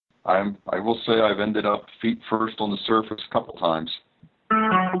I will say I've ended up feet first on the surface a couple times.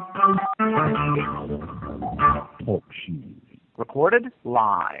 Recorded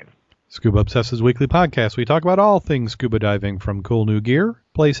live. Scuba Obsess's weekly podcast. We talk about all things scuba diving, from cool new gear,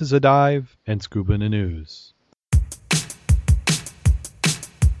 places to dive, and scuba in the news.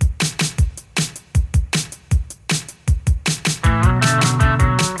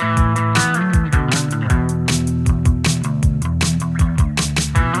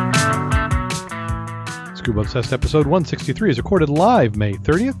 Scuba Obsessed episode 163 is recorded live May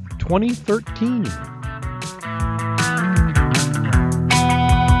 30th, 2013.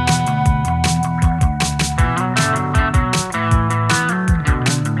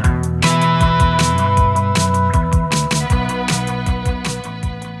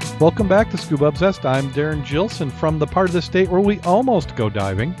 Welcome back to Scuba Obsessed. I'm Darren Gilson from the part of the state where we almost go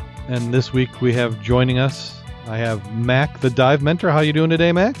diving. And this week we have joining us, I have Mac, the dive mentor. How you doing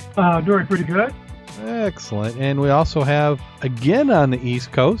today, Mac? Doing pretty good. Excellent. And we also have, again on the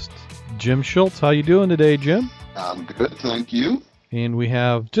East Coast, Jim Schultz. How you doing today, Jim? I'm good, thank you. And we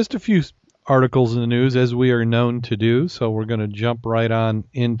have just a few articles in the news, as we are known to do, so we're going to jump right on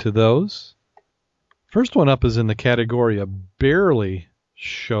into those. First one up is in the category of barely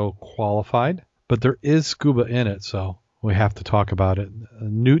show qualified, but there is scuba in it, so we have to talk about it.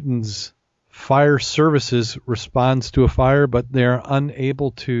 Newton's Fire Services responds to a fire, but they're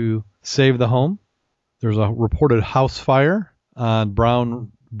unable to save the home. There's a reported house fire on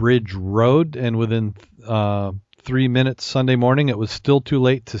Brown Bridge Road, and within 3 minutes Sunday morning, it was still too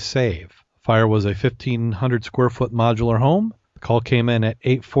late to save. Fire was a 1,500 square foot modular home. The call came in at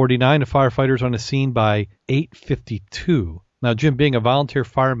 8:49. The firefighters on the scene by 8:52. Now, Jim, being a volunteer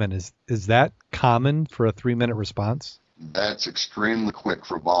fireman, is that common for a 3-minute response? That's extremely quick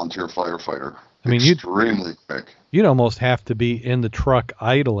for a volunteer firefighter. I mean, extremely quick. You'd almost have to be in the truck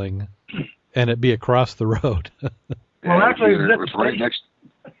idling, and it'd be across the road. Well, actually, it was right next.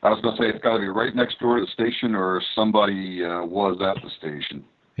 I was going to say it's got to be right next door to the station, or somebody was at the station.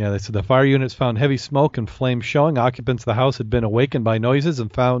 Yeah, they said the fire units found heavy smoke and flames showing. Occupants of the house had been awakened by noises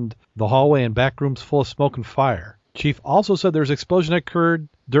and found the hallway and back rooms full of smoke and fire. Chief also said there's an explosion that occurred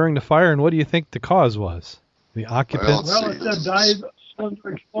during the fire, and what do you think the cause was? The occupants. Well, it said dive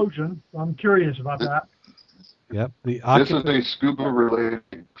cylinder explosion. So I'm curious about that. Yep. This is a scuba-related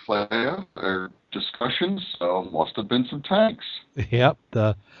class or discussion, so must have been some tanks. Yep.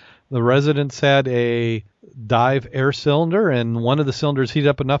 The residents had a dive air cylinder, and one of the cylinders heated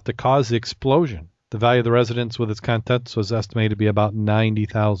up enough to cause the explosion. The value of the residence with its contents was estimated to be about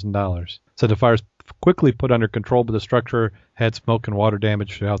 $90,000. So the fire's quickly put under control, but the structure had smoke and water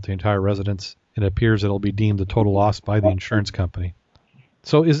damage throughout the entire residence. It appears it'll be deemed a total loss by the insurance company.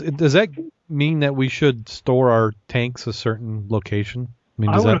 So does that mean that we should store our tanks a certain location?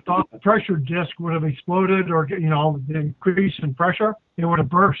 I would have thought the pressure disc would have exploded, or the increase in pressure, it would have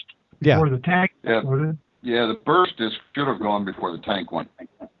burst before the tank exploded. Yeah, the burst disc should have gone before the tank went.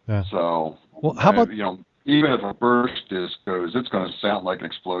 Yeah. So, well, how about even if a burst disc goes, it's going to sound like an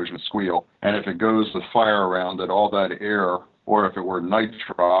explosion, squeal. And if it goes with fire around it, all that air, or if it were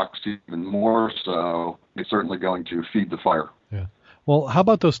nitrox, even more so, it's certainly going to feed the fire. Yeah. Well, how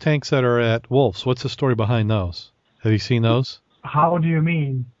about those tanks that are at Wolf's? What's the story behind those? Have you seen those? How do you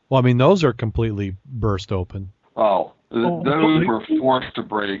mean? Well, I mean, those are completely burst open. Those were forced to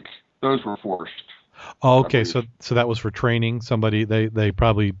break. Those were forced. Oh, okay. So that was for training. Somebody, they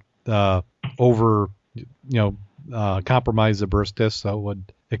probably compromised the burst disc so it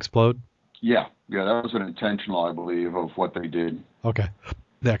would explode. Yeah, that was an intentional, I believe, of what they did. Okay.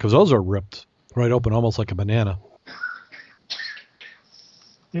 Yeah, because those are ripped right open, almost like a banana.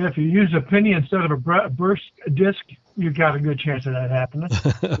 Yeah, if you use a penny instead of a burst disc, you've got a good chance of that happening.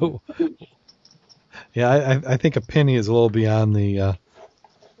 Yeah, I think a penny is a little beyond the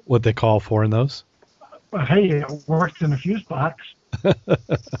what they call for in those. Well, hey, it works in a fuse box.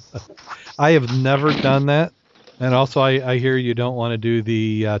 I have never done that. And also, I hear you don't want to do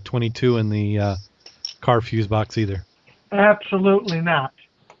the 22 in the car fuse box either. Absolutely not.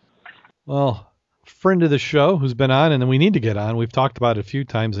 Well, friend of the show who's been on, and then we need to get on. We've talked about it a few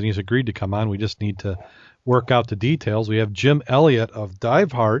times, and he's agreed to come on. We just need to work out the details. We have Jim Elliott of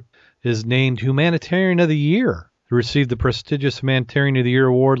Dive Heart is named Humanitarian of the Year. He received the prestigious Humanitarian of the Year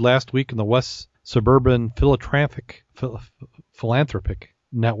award last week in the West Suburban Philanthropic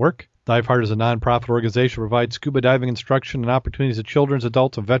Network. Dive Heart is a nonprofit organization that provides scuba diving instruction and opportunities to children,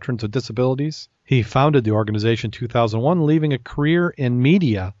 adults, and veterans with disabilities. He founded the organization in 2001, leaving a career in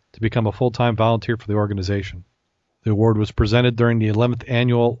media to become a full-time volunteer for the organization. The award was presented during the 11th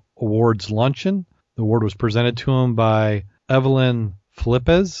Annual Awards Luncheon. The award was presented to him by Evelyn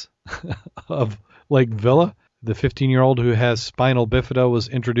Flippes of Lake Villa. The 15-year-old who has spinal bifida was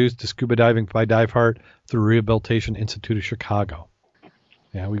introduced to scuba diving by Dive Heart through Rehabilitation Institute of Chicago.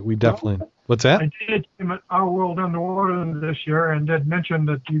 Yeah, we definitely... What's that? I did at Our World Underwater this year and did mention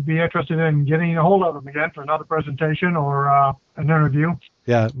that you'd be interested in getting a hold of them again for another presentation or an interview.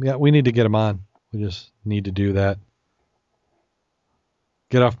 Yeah, we need to get them on. We just need to do that.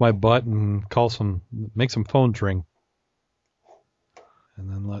 Get off my butt and make some phones ring.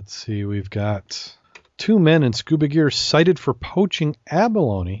 And then let's see, we've got 2 men in scuba gear cited for poaching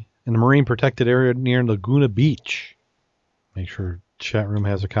abalone in a marine protected area near Laguna Beach. Make sure chat room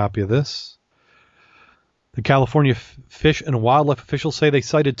has a copy of this. The California Fish and Wildlife officials say they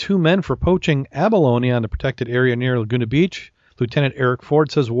cited 2 men for poaching abalone on the protected area near Laguna Beach. Lieutenant Eric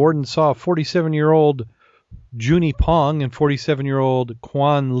Ford says wardens saw a 47-year-old Junie Pong and 47-year-old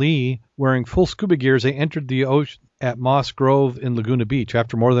Quan Lee wearing full scuba gear as they entered the ocean at Moss Grove in Laguna Beach.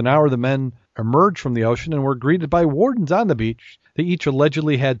 After more than an hour, the men emerged from the ocean and were greeted by wardens on the beach. They each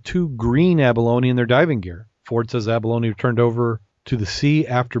allegedly had 2 green abalone in their diving gear. Ford says abalone were turned over to the sea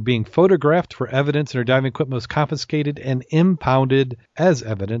after being photographed for evidence, and their diving equipment was confiscated and impounded as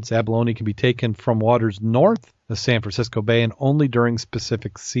evidence. Abalone can be taken from waters north of San Francisco Bay and only during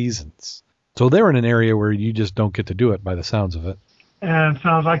specific seasons. So they're in an area where you just don't get to do it by the sounds of it. And it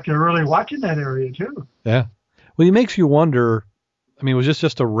sounds like they're really watching that area too. Yeah. Well, it makes you wonder, I mean, was this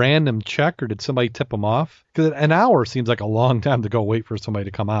just a random check or did somebody tip them off? Because an hour seems like a long time to go wait for somebody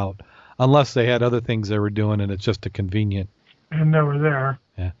to come out, unless they had other things they were doing and it's just a convenient. And they were there.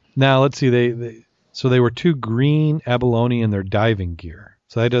 Yeah. Now let's see. They were 2 green abalone in their diving gear.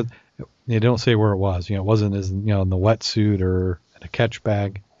 So they don't say where it was. It wasn't as in the wetsuit or in a catch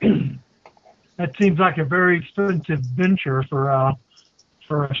bag. That seems like a very expensive venture for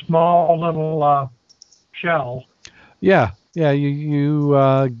a small little shell. Yeah.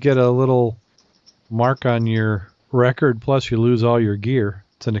 You get a little mark on your record, plus you lose all your gear.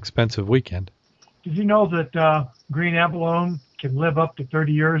 It's an expensive weekend. Did you know that green abalone can live up to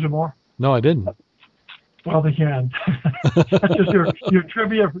 30 years or more? No, I didn't. Well, they can. That's just your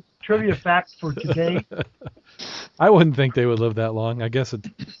trivia fact for today. I wouldn't think they would live that long. I guess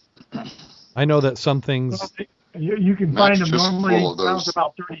I know that some things... Well, you can find them normally down to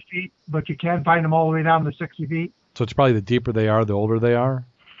about 30 feet, but you can find them all the way down to 60 feet. So it's probably the deeper they are, the older they are?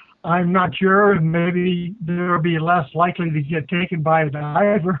 I'm not sure. Maybe they'll be less likely to get taken by a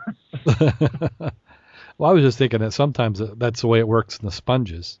diver. Well, I was just thinking that sometimes that's the way it works in the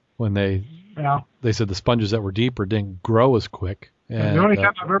sponges. When they said the sponges that were deeper didn't grow as quick. And the only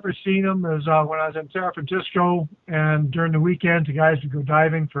time I've ever seen them is when I was in San Francisco, and during the weekends, the guys would go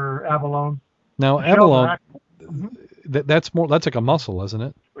diving for abalone. Now, abalone, that's like a mussel, isn't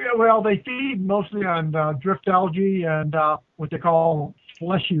it? Yeah, well, they feed mostly on drift algae and what they call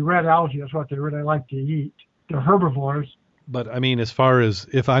fleshy red algae. That's what they really like to eat. They're herbivores. But, I mean, as far as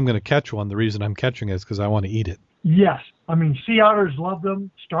if I'm going to catch one, the reason I'm catching it is because I want to eat it. Yes. I mean, sea otters love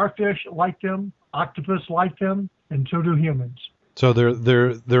them. Starfish like them. Octopus like them. And so do humans. So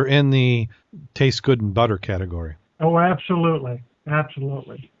they're in the taste good and butter category. Oh, absolutely.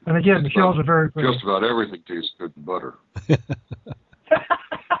 Absolutely. And again, the shells are very pretty. Just about everything tastes good in butter.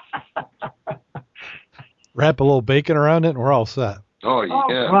 Wrap a little bacon around it and we're all set. Oh,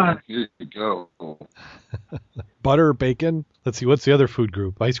 yeah. Right. Here you go. Butter, bacon. Let's see, what's the other food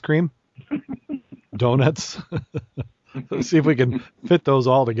group? Ice cream? Donuts? Let's see if we can fit those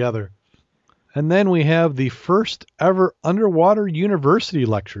all together. And then we have the first ever underwater university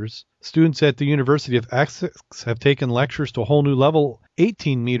lectures. Students at the University of Essex have taken lectures to a whole new level,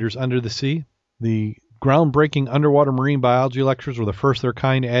 18 meters under the sea. The groundbreaking underwater marine biology lectures were the first of their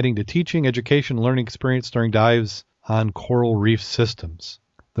kind, adding to teaching, education, and learning experience during dives on coral reef systems.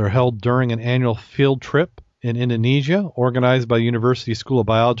 They're held during an annual field trip in Indonesia, organized by the University School of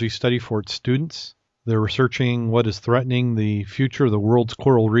Biology Study for its students. They're researching what is threatening the future of the world's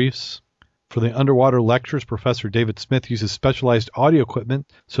coral reefs. For the underwater lectures, Professor David Smith uses specialized audio equipment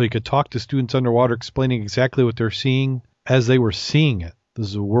so he could talk to students underwater, explaining exactly what they're seeing as they were seeing it. This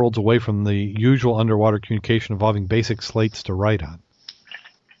is worlds away from the usual underwater communication involving basic slates to write on.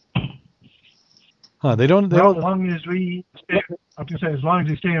 As long as we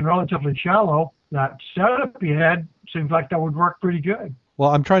stay in relatively shallow, that setup you had seems like that would work pretty good.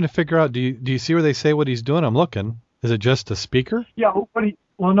 Well, I'm trying to figure out, do you see where they say what he's doing? I'm looking. Is it just a speaker? Yeah, he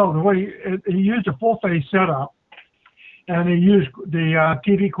used a full face setup, and he used the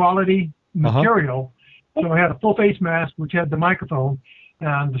TV quality material. So he had a full face mask, which had the microphone,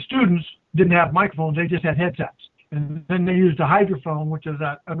 and the students didn't have microphones; they just had headsets. and then they used a hydrophone, which is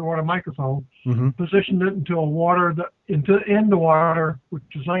that underwater microphone, positioned it into in the water, which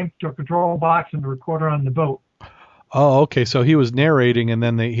is linked to a control box and the recorder on the boat. Oh, okay. So he was narrating, and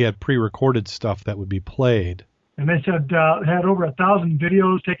then he had pre-recorded stuff that would be played. And they said it had over 1,000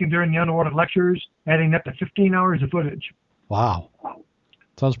 videos taken during the underwater lectures, adding up to 15 hours of footage. Wow.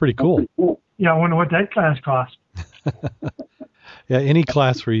 Sounds pretty cool. Yeah, I wonder what that class cost. Yeah, any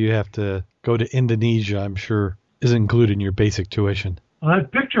class where you have to go to Indonesia, I'm sure, isn't included in your basic tuition. Well,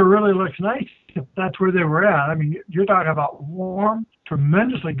 that picture really looks nice if that's where they were at. I mean, you're talking about warm,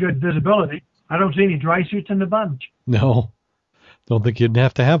 tremendously good visibility. I don't see any dry suits in the bunch. No, don't think you'd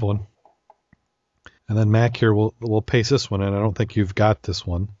have to have one. And then Mac here will paste this one, and I don't think you've got this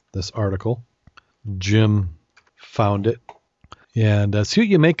article. Jim found it. And see what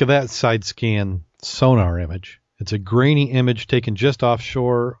you make of that side scan sonar image. It's a grainy image taken just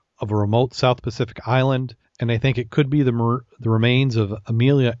offshore of a remote South Pacific island, and I think it could be the remains of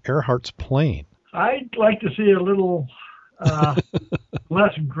Amelia Earhart's plane. I'd like to see a little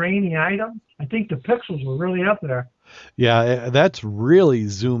less grainy item. I think the pixels were really up there. Yeah, that's really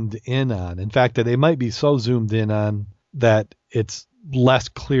zoomed in on. In fact, they might be so zoomed in on that it's less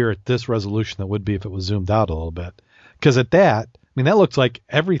clear at this resolution than it would be if it was zoomed out a little bit. Because at that, I mean, that looks like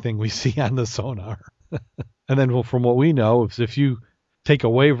everything we see on the sonar. And then from what we know, if you take a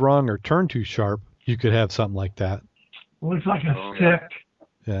wave wrong or turn too sharp, you could have something like that. Looks like a stick.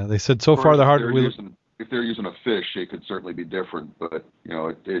 Yeah, they said so far the hardware. If they're using a fish, it could certainly be different. But,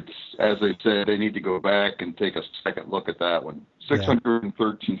 it's, as they said, they need to go back and take a second look at that one.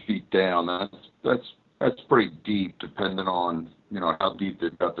 613 feet down, that's pretty deep, depending on, how deep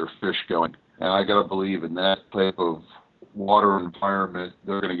they've got their fish going. And I got to believe in that type of water environment,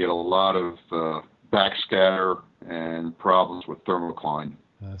 they're going to get a lot of backscatter and problems with thermocline.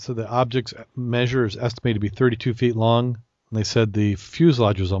 So the object's measure is estimated to be 32 feet long. And they said the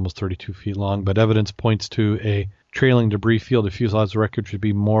fuselage was almost 32 feet long, but evidence points to a trailing debris field. The fuselage record should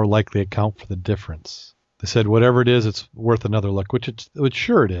be more likely to account for the difference. They said whatever it is, it's worth another look, which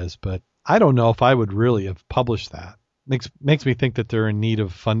sure it is, but I don't know if I would really have published that. Makes me think that they're in need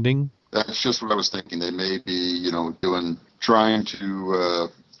of funding. That's just what I was thinking. They may be, trying to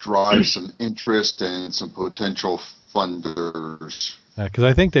drive some interest and some potential funders. Because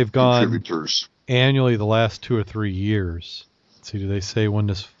I think they've gone contributors annually the last 2 or 3 years. Let's see, do they say when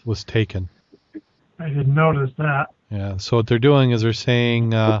this was taken? I didn't notice that. Yeah, so what they're doing is they're saying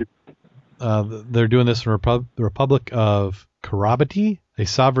they're doing this in the Republic of Kiribati, a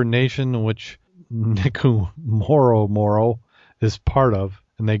sovereign nation in which Niku Moro is part of,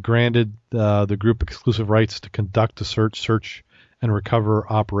 and they granted the group exclusive rights to conduct a search, and recover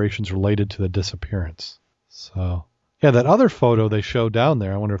operations related to the disappearance. So, yeah, that other photo they showed down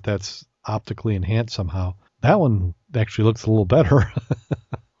there, I wonder if that's optically enhanced somehow. That one actually looks a little better.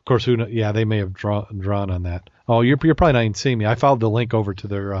 Of course, who knows? Yeah, they may have drawn on that. Oh, you're probably not even seeing me. I followed the link over to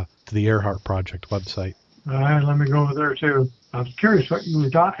their to the Earhart Project website. All right, let me go over there too. I was curious what you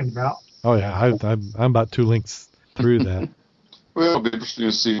were talking about. Oh yeah, I'm about 2 links through that. Well, it'll be interesting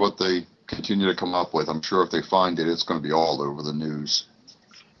to see what they continue to come up with. I'm sure if they find it, it's going to be all over the news.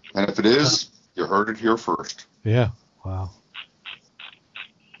 And if it is, you heard it here first. Yeah. Wow.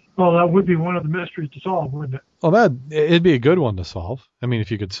 Well, that would be one of the mysteries to solve, wouldn't it? Well, it'd be a good one to solve. I mean,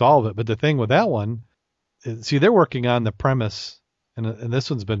 if you could solve it. But the thing with that one, see, they're working on the premise, and this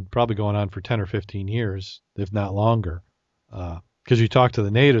one's been probably going on for 10 or 15 years, if not longer. Because you talk to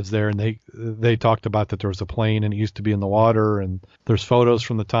the natives there, and they talked about that there was a plane, and it used to be in the water, and there's photos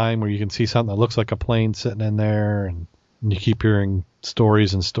from the time where you can see something that looks like a plane sitting in there, and you keep hearing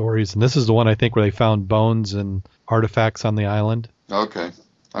stories and stories. And this is the one, I think, where they found bones and artifacts on the island. Okay.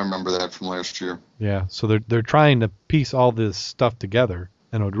 I remember that from last year. Yeah, so they're trying to piece all this stuff together,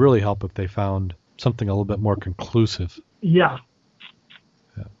 and it would really help if they found something a little bit more conclusive. Yeah.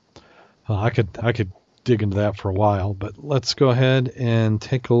 Well, I could dig into that for a while, but let's go ahead and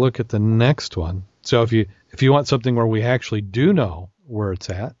take a look at the next one. So if you want something where we actually do know where it's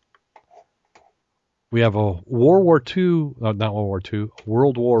at, we have a World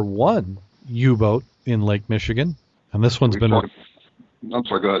War I U-boat in Lake Michigan, and this one's been. I'm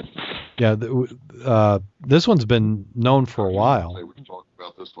sorry, go ahead. Yeah, this one's been known for a while. We've talked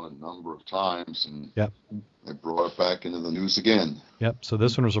about this one a number of times, and yep. They brought it back into the news again. Yep, so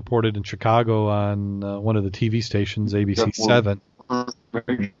this one was reported in Chicago on one of the TV stations, ABC 7.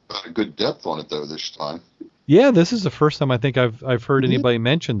 Maybe got a good depth on it, though, this time. Yeah, this is the first time I think I've heard anybody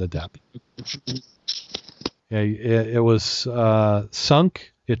mention the depth. Yeah, it was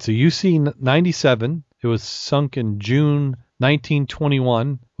sunk. It's a UC-97. It was sunk in June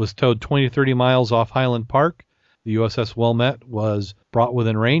 1921, was towed 20 to 30 miles off Highland Park, the USS Wilmette was brought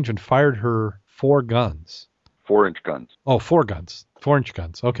within range and fired her 4 guns. 4-inch guns. Oh, 4 guns. 4-inch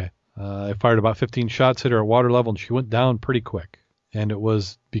guns. Okay. I fired about 15 shots, hit her at water level, and she went down pretty quick. And it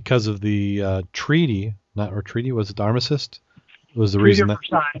was because of the treaty, was it the armistice? It was the reason that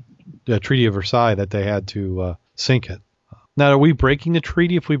the Treaty of Versailles that they had to sink it. Now, are we breaking the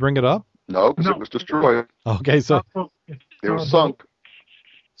treaty if we bring it up? No, because it was destroyed. Okay, so It was sunk.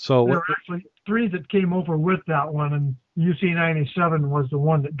 So there were actually 3 that came over with that one, and UC-97 was the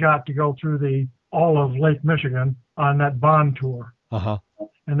one that got to go through all of Lake Michigan on that bond tour. Uh-huh.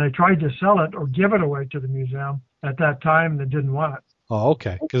 And they tried to sell it or give it away to the museum at that time. They didn't want it. Oh,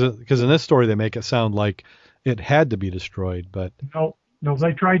 okay. Because in this story they make it sound like it had to be destroyed, but no,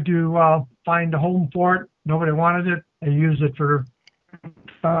 they tried to find a home for it. Nobody wanted it. They used it for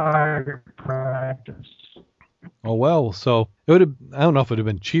target practice. Oh well, so it would have. I don't know if it would have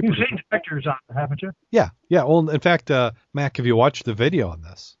been cheaper. You've seen the pictures on it, haven't you? Yeah. Well, in fact, Mac, have you watched the video on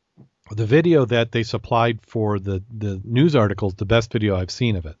this? The video that they supplied for the news articles, the best video I've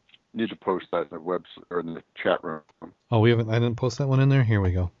seen of it. You need to post that in the website or in the chat room. Oh, I didn't post that one in there? Here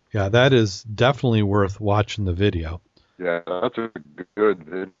we go. Yeah, that is definitely worth watching the video. Yeah, that's a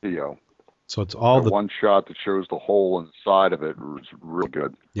good video. So it's all the one shot that shows the hole inside of it was real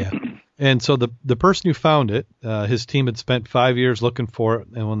good. Yeah. And so the person who found it, his team had spent 5 years looking for it,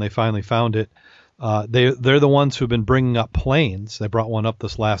 and when they finally found it, they're the ones who've been bringing up planes. They brought one up I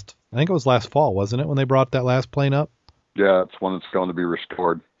think it was last fall, wasn't it, when they brought that last plane up? Yeah, it's one that's going to be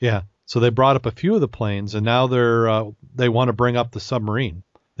restored. Yeah. So they brought up a few of the planes, and now they want to bring up the submarine.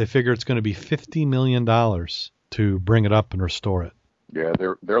 They figure it's going to be $50 million to bring it up and restore it. Yeah,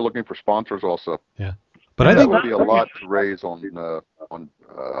 they're looking for sponsors also. Yeah, but I think that would be a lot to raise on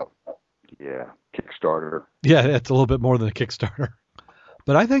Kickstarter. Yeah, it's a little bit more than a Kickstarter.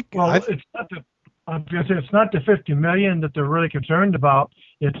 But I think it's not the $50 million that they're really concerned about.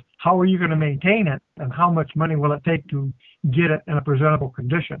 It's how are you going to maintain it, and how much money will it take to get it in a presentable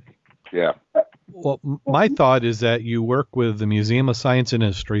condition. Yeah. Well, my thought is that you work with the Museum of Science and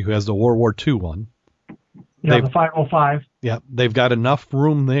Industry, who has the World War II one. Yeah, the 505. Yeah, they've got enough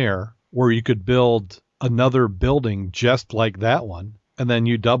room there where you could build another building just like that one, and then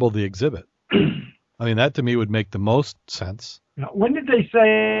you double the exhibit. I mean, that to me would make the most sense. Now, when did they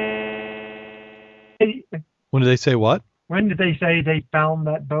say? When did they say what? When did they say they found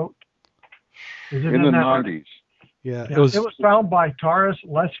that boat? Is it in the 90s. Yeah, it was found by Taurus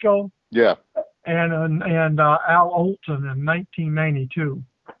Lesko. Yeah. And Al Olson in 1992.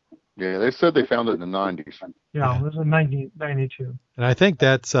 Yeah, they said they found it in the 90s. Yeah, it was in 1992. And I think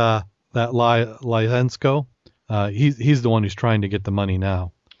that's that Lyensko. He's the one who's trying to get the money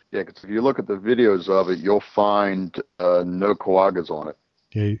now. Yeah, because if you look at the videos of it, you'll find no coagas on it.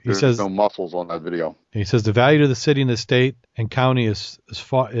 Yeah, There's says no muscles on that video. He says the value to the city and the state and county is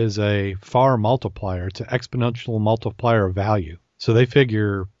a far multiplier. It's an exponential multiplier of value. So they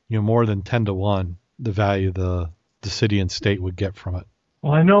figure more than 10 to 1 the value the city and state would get from it.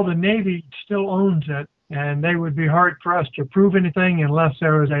 Well, I know the Navy still owns it, and they would be hard pressed to prove anything unless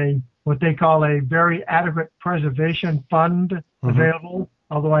there is what they call a very adequate preservation fund available.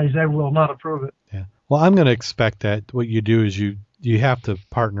 Otherwise, they will not approve it. Yeah. Well, I'm going to expect that what you do is you have to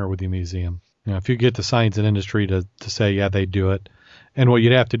partner with the museum. If you get the science and industry to say, yeah, they do it. And what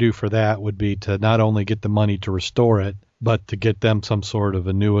you'd have to do for that would be to not only get the money to restore it, but to get them some sort of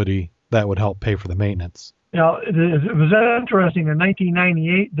annuity that would help pay for the maintenance. It was interesting. In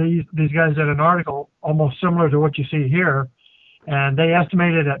 1998, these guys had an article almost similar to what you see here, and they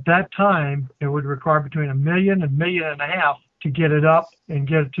estimated at that time it would require between $1 million and $1.5 million to get it up and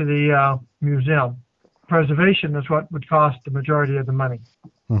get it to the museum. Preservation is what would cost the majority of the money.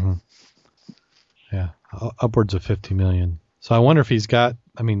 Mm-hmm. Yeah, upwards of $50 million. So I wonder if he's got.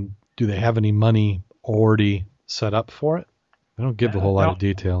 Do they have any money already set up for it? They don't give a whole lot of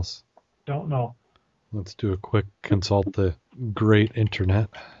details. Don't know. Let's do a quick consult the great internet.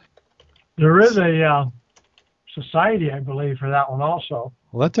 There is a society, I believe, for that one also.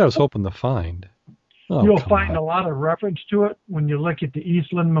 Well, that's what I was hoping to find. Oh, you'll find a lot of reference to it when you look at the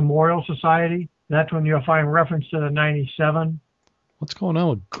Eastland Memorial Society. That's when you'll find reference to the 97. What's going on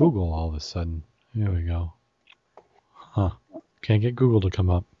with Google all of a sudden? Here we go. Huh. Can't get Google to come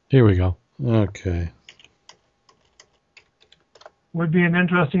up. Here we go. Okay. Would be an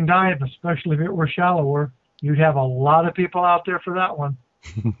interesting dive, especially if it were shallower. You'd have a lot of people out there for that one.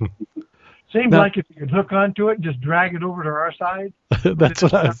 Seems like if you could hook onto it and just drag it over to our side. That's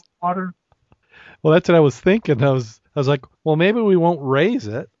what I was. Water. Well, that's what I was thinking. I was like, well, maybe we won't raise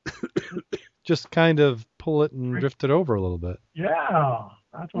it. Just kind of pull it and drift it over a little bit. Yeah,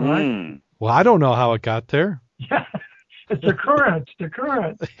 that's what I. Well, I don't know how it got there. Yeah, it's the current. The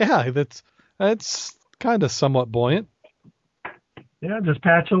current. Yeah, that's kind of somewhat buoyant. Yeah, just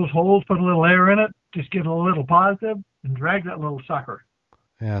patch those holes, put a little air in it, just get a little positive, and drag that little sucker.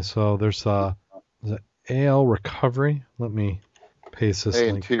 Yeah, so there's the AL recovery. Let me paste this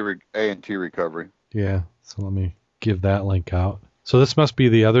link. A&T recovery. Yeah, so let me give that link out. So this must be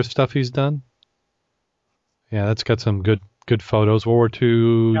the other stuff he's done. Yeah, that's got some good photos. World War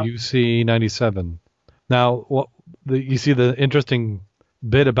II, Yep. UC 97. Now, you see the interesting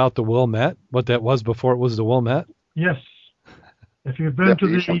bit about the Wilmette, what that was before it was the Wilmette? Yes. If you've been to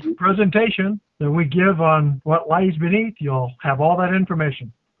the presentation that we give on what lies beneath, you'll have all that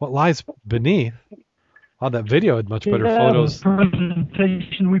information. What lies beneath? Oh, that video had much better Yeah, photos. the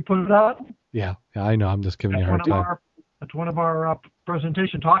presentation we put out. Yeah, I know. I'm just giving you a hard time. That's one of our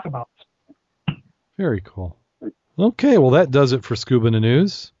presentation talk about. Very cool. Okay, well, that does it for Scuba in the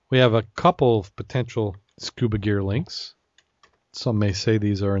News. We have a couple of potential scuba gear links. Some may say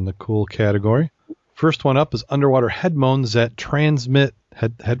these are in the cool category. First one up is underwater headmones that transmit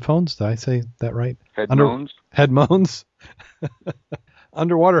headphones. Did I say that right? Headmones? Headmones.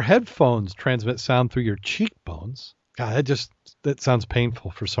 Underwater headphones transmit sound through your cheekbones. God, that sounds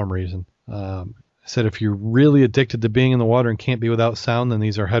painful for some reason. I said if you're really addicted to being in the water and can't be without sound, then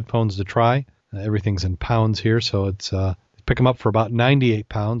these are headphones to try. Everything's in pounds here, so it's pick them up for about 98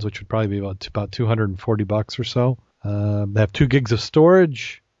 pounds, which would probably be about $240 or so. They have 2 gigs of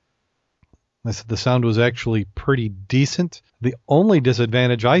storage. I said the sound was actually pretty decent. The only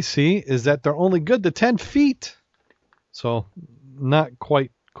disadvantage I see is that they're only good to 10 feet. So not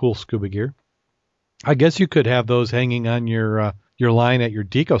quite cool scuba gear. I guess you could have those hanging on your line at your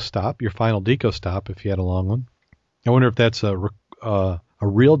deco stop, your final deco stop, if you had a long one. I wonder if that's a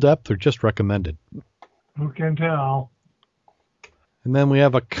real depth or just recommended. Who can tell? And then we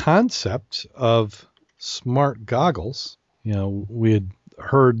have a concept of smart goggles. You know, we had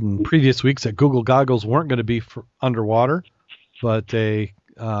heard in previous weeks that Google goggles weren't going to be for underwater, but a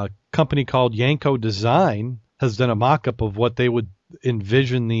company called Yanko Design has done a mock-up of what they would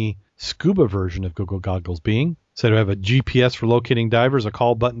envision the scuba version of Google goggles being. So to have a GPS for locating divers, a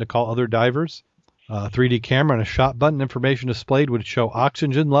call button to call other divers, a 3D camera, and a shot button. Information displayed would show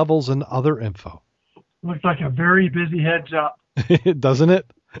oxygen levels and other info. Looks like a very busy heads up. Doesn't it?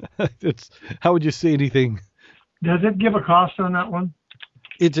 How would you see anything? Does it give a cost on that one?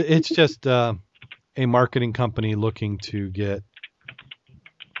 It's just a marketing company looking to get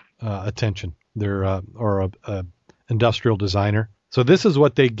attention. They're a industrial designer. So this is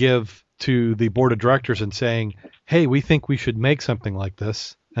what they give to the board of directors and saying, hey, we think we should make something like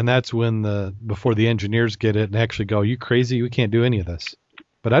this. And that's when before the engineers get it and actually go, you crazy? We can't do any of this.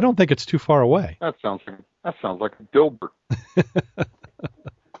 But I don't think it's too far away. That sounds like Dilbert.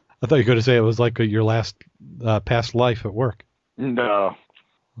 I thought you were going to say it was like your last past life at work. No.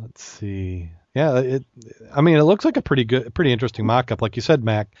 Let's see. Yeah, it looks like a pretty interesting mock-up. Like you said,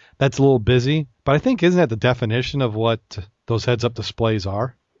 Mac, that's a little busy. But I think, isn't that the definition of what those heads-up displays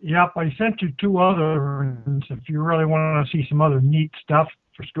are? Yep, I sent you 2 other ones if you really want to see some other neat stuff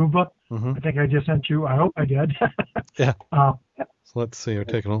for scuba. Mm-hmm. I think I just sent you. I hope I did. Yeah. So let's see. We're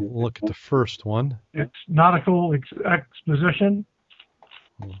taking a look at the first one. It's nautical exposition.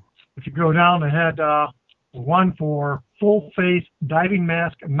 If you go down ahead, one for full-face diving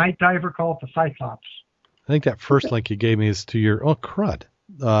mask, night diver called the Cyclops. I think that first link you gave me is to your, crud.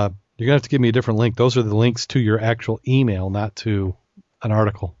 You're going to have to give me a different link. Those are the links to your actual email, not to an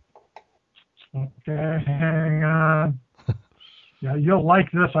article. Okay, hang on. Yeah, you'll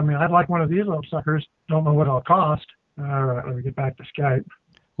like this. I mean, I'd like one of these little suckers. Don't know what it'll cost. All right, let me get back to Skype.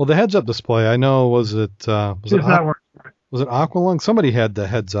 Well, the heads-up display, I know, was it Aqualung? Somebody had the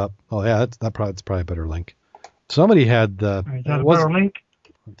heads-up. Oh, yeah, that's probably a better link. Somebody had the... Is that a better link?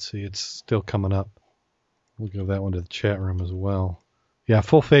 Let's see, it's still coming up. We'll give that one to the chat room as well. Yeah,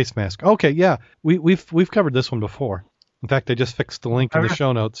 full face mask. Okay, yeah, we've covered this one before. In fact, I just fixed the link in the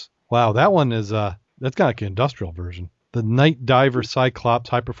show notes. Wow, that one is that's got like an industrial version. The Night Diver Cyclops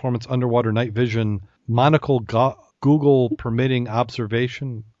High Performance Underwater Night Vision Monocle Goggle Permitting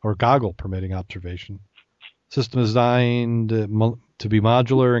Observation. System is designed to be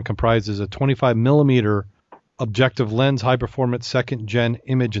modular and comprises a 25 millimeter objective lens, high performance second gen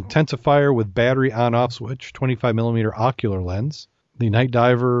image intensifier with battery on off switch, 25 millimeter ocular lens. The Night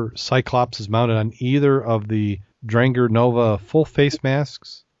Diver Cyclops is mounted on either of the Dranger Nova full face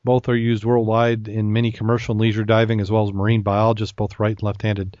masks. Both are used worldwide in many commercial and leisure diving as well as marine biologists. Both right and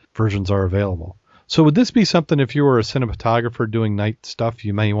left-handed versions are available. So would this be something if you were a cinematographer doing night stuff,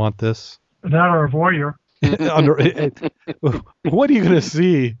 you may want this? That or a voyeur. What are you going to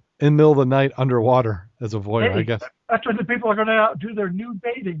see in the middle of the night underwater as a voyeur, Hey, I guess. That's when the people are going to do their nude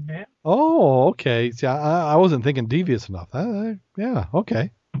bathing, man. Oh, okay. See, I wasn't thinking devious enough. Yeah,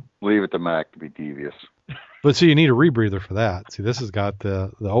 okay. Leave it to Mac to be devious. But see, you need a rebreather for that. See, this has got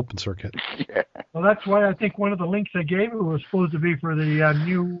the open circuit. Yeah. Well, that's why I think one of the links they gave it was supposed to be for the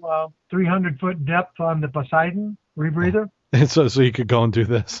new 300-foot depth on the Poseidon rebreather. And so you could go and do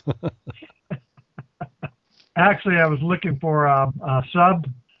this. Actually, I was looking for a sub.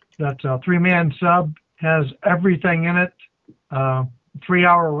 That's a 3-man sub. Has everything in it.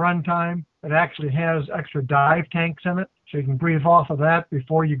 3-hour runtime. It actually has extra dive tanks in it, so you can breathe off of that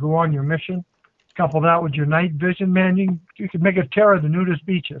before you go on your mission. Couple that with your night vision, man, you could make a terror of the nudist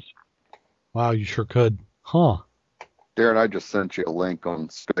beaches. Wow, you sure could. Huh. Darren, I just sent you a link on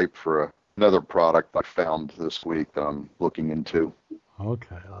Skype for another product I found this week that I'm looking into.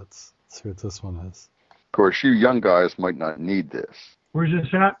 Okay, let's see what this one is. Of course, you young guys might not need this. Where's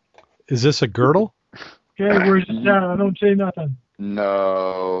this at? Is this a girdle? Okay, where's this at? I don't see nothing.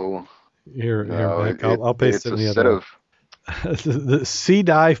 No. Here, No, Mac. I'll paste it in the it's a other set one. of The Sea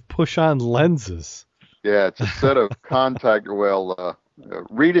Dive push-on lenses. Yeah, it's a set of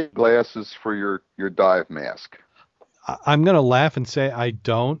reading glasses for your dive mask. I'm going to laugh and say I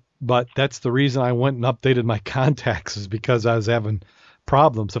don't, but that's the reason I went and updated my contacts is because I was having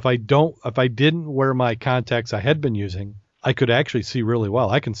problems. If I didn't wear my contacts I had been using, I could actually see really well.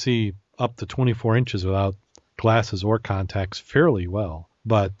 I can see up to 24 inches without glasses or contacts fairly well.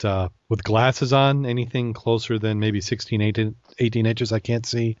 But with glasses on, anything closer than maybe 16, 18 inches I can't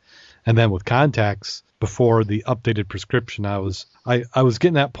see. And then with contacts, before the updated prescription, I was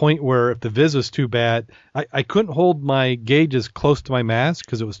getting that point where if the viz was too bad, I couldn't hold my gauges close to my mask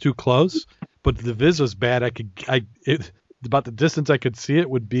because it was too close. But if the viz was bad, about the distance I could see it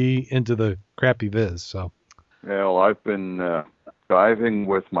would be into the crappy viz. So, Well, I've been diving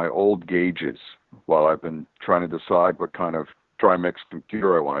with my old gauges while I've been trying to decide what kind of Trimix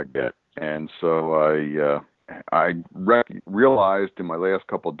computer I want to get. And so I realized in my last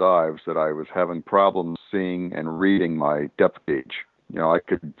couple dives that I was having problems seeing and reading my depth gauge. You know, I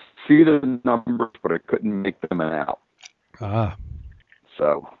could see the numbers, but I couldn't make them out. Ah.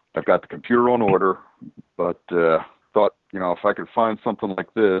 So I've got the computer on order, but thought, you know, if I could find something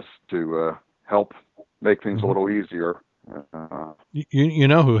like this to help make things a little easier. You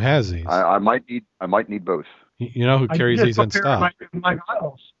know who has these? I might need both. You know who carries these in stock? My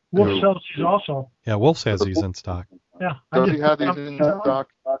models. Wolf sells these also. Yeah, Wolf's has these in stock. Yeah. Does he have these in stock?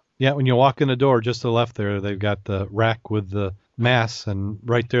 Yeah, when you walk in the door, just to the left there, they've got the rack with the mass, and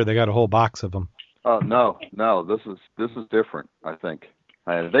right there they got a whole box of them. Oh no, this is different. I think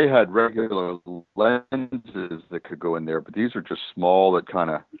they had regular lenses that could go in there, but these are just small that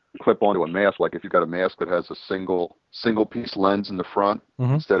kind of clip onto a mask. Like if you've got a mask that has a single piece lens in the front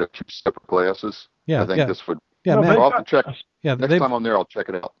instead of two separate glasses. Yeah, I think this would. Yeah, No, Mac, I'll have to check. Yeah, Next time I'm there, I'll check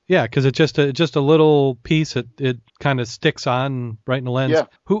it out. Yeah, because it's just a little piece. It kind of sticks on right in the lens. Yeah.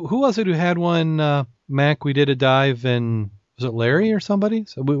 Who was it who had one? Mac, we did a dive, and was it Larry or somebody?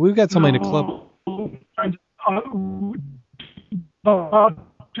 So we've got somebody in the club. About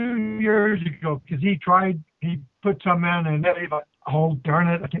 2 years ago, because he put some in, and they, oh darn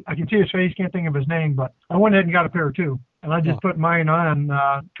it, I can see his face, can't think of his name, but I went ahead and got a pair too, and I just put mine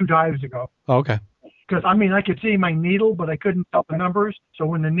on 2 dives ago. Oh, okay. Because, I mean, I could see my needle, but I couldn't tell the numbers. So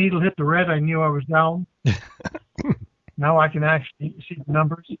when the needle hit the red, I knew I was down. Now I can actually see the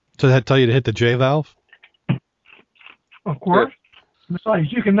numbers. So that tell you to hit the J valve? Of course. Besides,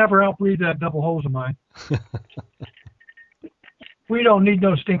 you can never outbreathe that double hose of mine. We don't need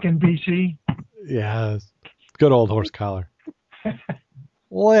no stinking BC. Yeah, good old horse collar.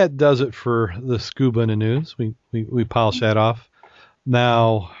 Well, that does it for the scuba in the news. We polish that off.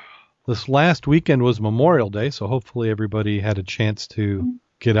 Now, this last weekend was Memorial Day, so hopefully everybody had a chance to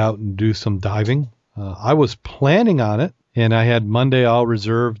get out and do some diving. I was planning on it, and I had Monday all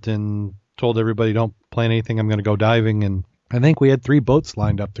reserved and told everybody don't plan anything. I'm going to go diving, and I think we had 3 boats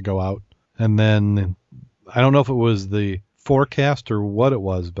lined up to go out. And then I don't know if it was the forecast or what it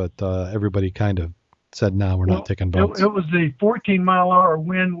was, but everybody kind of said, no, we're not taking boats. It was the 14-mile-an-hour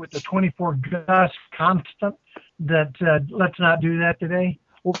wind with the 24 gust constant that said, let's not do that today.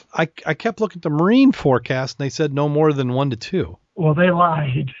 Well, I kept looking at the marine forecast, and they said no more than 1 to 2. Well, they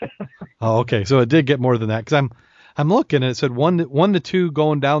lied. Oh, okay. So it did get more than that, because I'm looking, and it said 1 to 2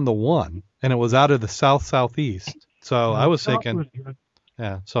 going down the 1, and it was out of the southeast. So I was thinking,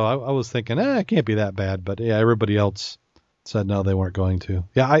 yeah. So I was thinking, it can't be that bad. But yeah, everybody else said no, they weren't going to.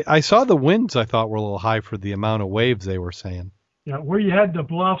 Yeah, I saw the winds. I thought were a little high for the amount of waves they were saying. Yeah, where you had the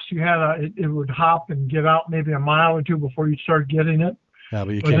bluffs, you had it would hop and get out maybe a mile or 2 before you start getting it. Yeah,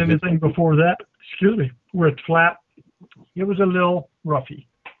 but you But can't get... anything before that, where it's flat, it was a little roughy.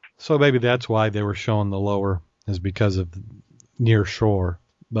 So maybe that's why they were showing the lower, is because of near shore.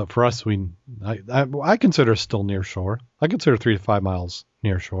 But for us, I consider still near shore. I consider 3 to 5 miles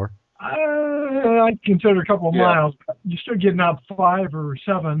near shore. I'd consider a couple of Yeah. miles. You're still getting out 5 or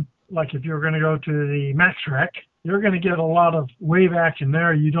 7. Like if you're going to go to the Max Rec, you're going to get a lot of wave action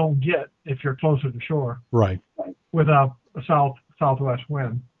there you don't get if you're closer to shore Right. with a southwest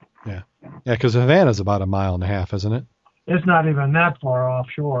wind. Yeah, because Havana's about 1.5 miles, isn't it? It's not even that far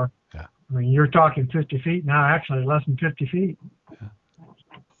offshore. Yeah. I mean, you're talking 50 feet now, actually less than 50 feet.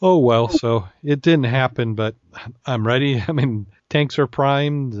 Oh, well, so it didn't happen, but I'm ready. I mean, tanks are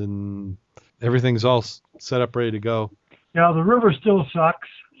primed and everything's all set up, ready to go. Yeah, the river still sucks.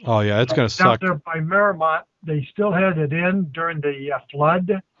 Oh, yeah, it's going to Down suck. there by Merrimont, they still had it in during the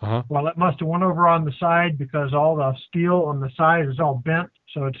flood. Uh-huh. Well, it must have went over on the side because all the steel on the side is all bent.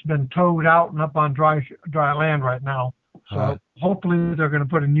 So it's been towed out and up on dry land right now. So hopefully they're going to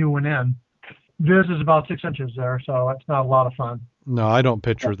put a new one in. Viz is about 6 inches there, so it's not a lot of fun. No, I don't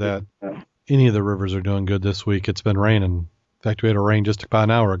picture that any of the rivers are doing good this week. It's been raining. In fact, we had a rain just about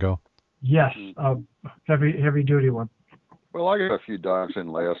an hour ago. Yes, a heavy duty one. Well, I got a few dives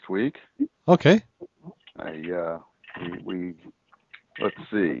in last week. Okay. We let's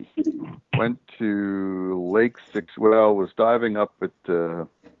see, went to Lake Six. Well, was diving up at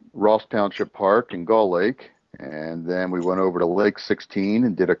Ross Township Park in Gull Lake, and then we went over to Lake 16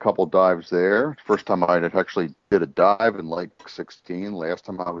 and did a couple dives there. First time I had actually did a dive in Lake 16. Last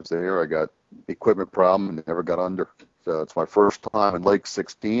time I was there, I got equipment problem and never got under. So it's my first time in Lake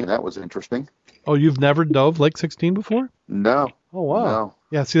 16. That was interesting. Oh, you've never dove Lake 16 before? No. Oh, wow. No.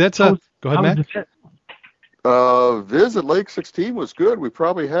 Yeah, see, that's a... Go ahead, How was Matt. the fit? Visit Lake 16 was good. We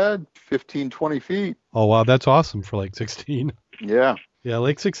probably had 15, 20 feet. Oh, wow, that's awesome for Lake 16. Yeah. Yeah,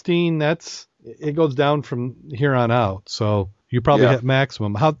 Lake 16, it goes down from here on out, so you probably Yeah. hit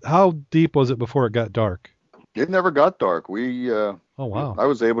maximum. How deep was it before it got dark? It never got dark. Oh, wow. I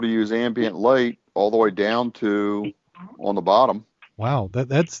was able to use ambient light all the way down to on the bottom. Wow,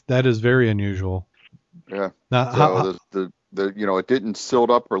 that is very unusual. Yeah. Now, So it didn't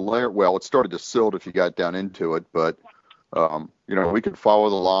silt up or layer. Well, it started to silt if you got down into it, but we could follow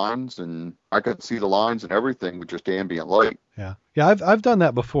the lines, and I could see the lines and everything with just ambient light. yeah, I've done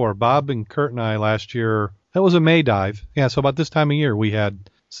that before. Bob and Kurt and I last year, that was a May dive. Yeah, so about this time of year, we had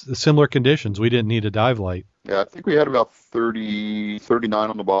similar conditions. We didn't need a dive light. Yeah, I think we had about 30, 39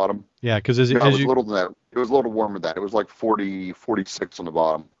 on the bottom. Yeah, because It was a little than that. It was a little warmer than that. It was like 40, 46 on the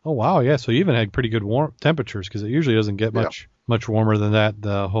bottom. Oh, wow, yeah, so you even had pretty good warm temperatures, because it usually doesn't get much warmer than that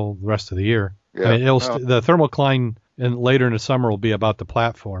the whole rest of the year. Yeah. I mean, the thermocline later in the summer will be about the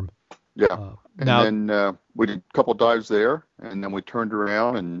platform. Yeah. And then we did a couple dives there, and then we turned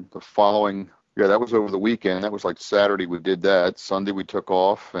around, and the following, that was over the weekend. That was like Saturday we did that. Sunday we took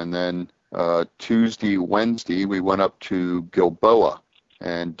off, and then Tuesday, Wednesday, we went up to Gilboa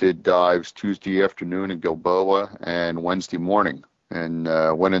and did dives Tuesday afternoon in Gilboa and Wednesday morning, and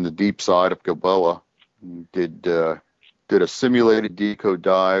went in the deep side of Gilboa. Did a simulated deco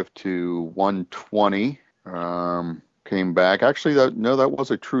dive to 120. Came back. Actually, that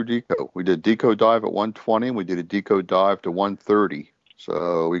was a true deco. We did deco dive at 120. And we did a deco dive to 130.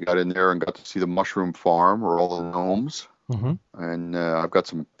 So we got in there and got to see the mushroom farm or all the gnomes. Mm-hmm. And I've got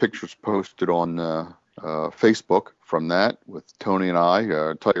some pictures posted on Facebook from that with Tony and I.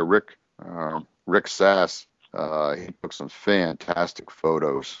 I'll tell you, Rick Sass, he took some fantastic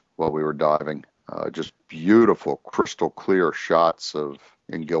photos while we were diving. Just beautiful, crystal clear shots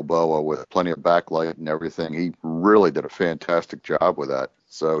in Gilboa with plenty of backlight and everything. He really did a fantastic job with that.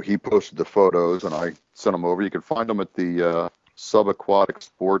 So he posted the photos and I sent them over. You can find them at the Subaquatic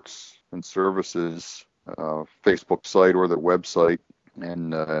Sports and Services Facebook site or their website.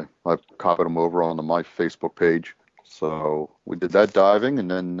 And I've copied them over on my Facebook page. So we did that diving, and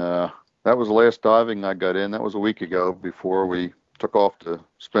then that was the last diving I got in. That was a week ago before we took off to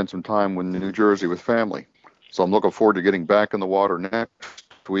spend some time in New Jersey with family. So I'm looking forward to getting back in the water next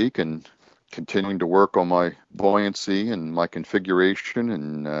week and continuing to work on my buoyancy and my configuration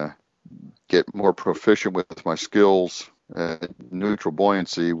and get more proficient with my skills at neutral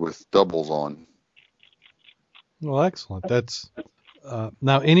buoyancy with doubles on. Well, excellent. That's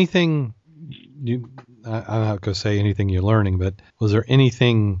now anything I'm not going to say anything you're learning, but was there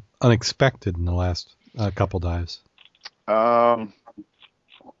anything unexpected in the last couple dives?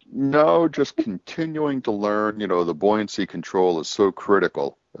 No, just continuing to learn. The buoyancy control is so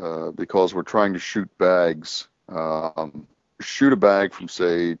critical because we're trying to shoot bags. Shoot a bag from,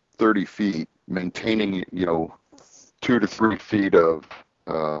 say, 30 feet, maintaining, 2 to 3 feet of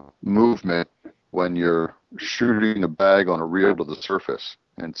movement when you're shooting a bag on a reel to the surface.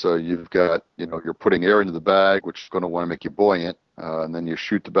 And so you've got, you're putting air into the bag, which is going to want to make you buoyant. And then you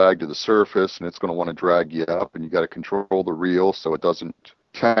shoot the bag to the surface, and it's going to want to drag you up. And you got to control the reel so it doesn't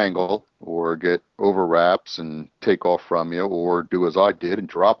tangle or get over wraps and take off from you, or do as I did and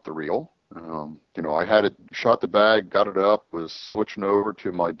drop the reel. I had it, shot the bag, got it up, was switching over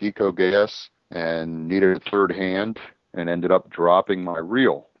to my Deco gas and needed a third hand and ended up dropping my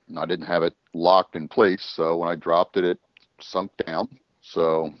reel. And I didn't have it locked in place, so when I dropped it, it sunk down.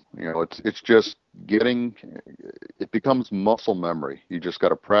 So, it's just it becomes muscle memory. You just got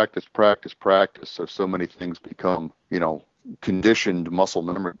to practice. So many things become, conditioned muscle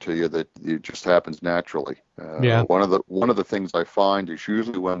memory to you that it just happens naturally. One of the things I find is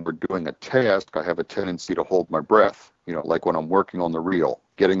usually when we're doing a task, I have a tendency to hold my breath, like when I'm working on the reel,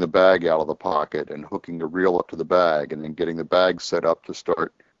 getting the bag out of the pocket and hooking the reel up to the bag and then getting the bag set up to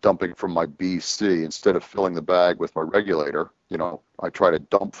start dumping from my BC. Instead of filling the bag with my regulator, I try to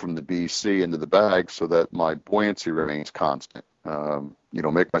dump from the BC into the bag so that my buoyancy remains constant.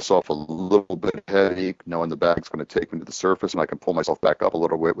 Make myself a little bit heavy, knowing the bag's going to take me to the surface, and I can pull myself back up a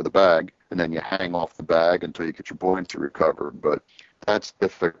little bit with the bag, and then you hang off the bag until you get your buoyancy recovered. But that's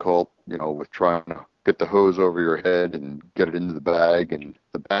difficult, with trying to get the hose over your head and get it into the bag. And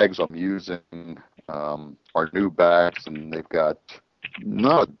the bags I'm using are new bags, and they've got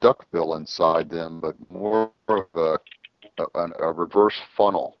not a duckbill inside them, but more of a reverse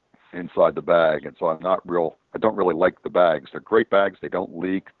funnel inside the bag. And so I don't really like the bags. They're great bags. They don't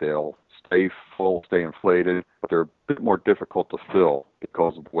leak. They'll stay full, stay inflated, but they're a bit more difficult to fill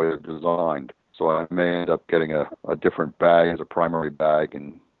because of the way they're designed. So I may end up getting a different bag as a primary bag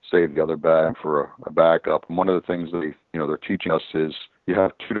and save the other bag for a backup. And one of the things they're teaching us is you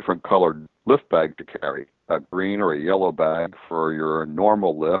have 2 different colored lift bags to carry, a green or a yellow bag for your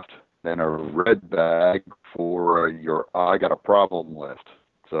normal lift, then a red bag for your I got a problem lift.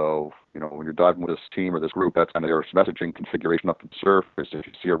 So, when you're diving with this team or this group, that's kind of their messaging configuration up to the surface. If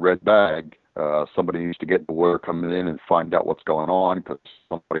you see a red bag, somebody needs to get the water coming in and find out what's going on because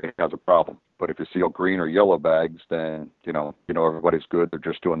somebody has a problem. But if you see a green or yellow bags, then, everybody's good. They're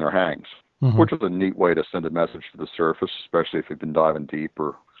just doing their hangs, which is a neat way to send a message to the surface, especially if you've been diving deep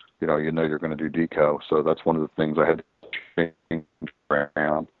or, you're going to do deco. So that's one of the things I had to change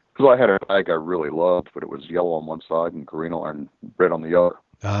around. Because I had a bag I really loved, but it was yellow on one side and green and red on the other.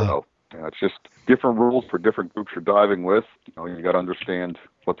 So it's just different rules for different groups you're diving with. You got to understand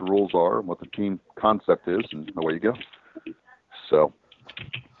what the rules are and what the team concept is, and away you go. So,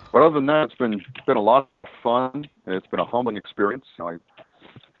 but other than that, it's been a lot of fun, and it's been a humbling experience.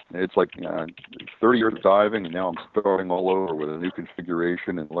 It's like 30 years of diving, and now I'm starting all over with a new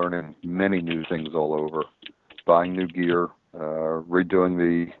configuration and learning many new things all over, buying new gear, redoing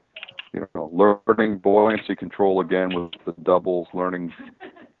the learning buoyancy control again with the doubles, learning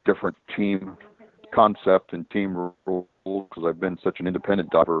different team concept and team rules because I've been such an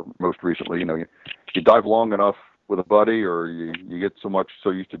independent diver most recently. You dive long enough with a buddy, or you get so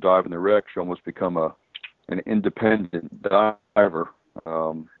used to diving the wrecks, you almost become an independent diver.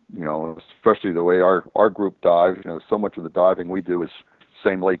 Especially the way our group dives. So much of the diving we do is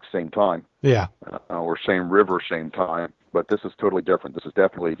same lake, same time. Yeah. Or same river, same time. But this is totally different. This is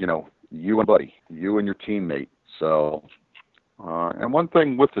definitely, you and buddy, you and your teammate. So, and one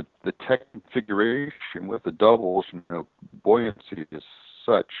thing with the tech configuration with the doubles, buoyancy is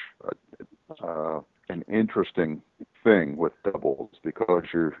such an interesting thing with doubles because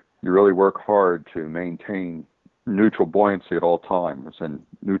you really work hard to maintain neutral buoyancy at all times and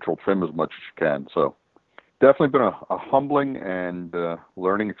neutral trim as much as you can. So definitely been a humbling and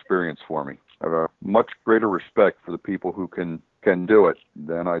learning experience for me. I have a much greater respect for the people who can do it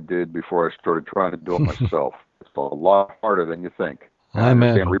than I did before I started trying to do it myself. It's a lot harder than you think. I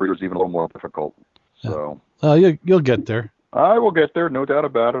imagine. And reader's even a little more difficult. So you'll get there. I will get there, no doubt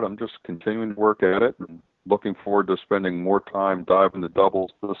about it. I'm just continuing to work at it and looking forward to spending more time diving the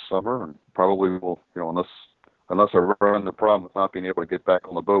doubles this summer, and probably will, unless I run the problem with not being able to get back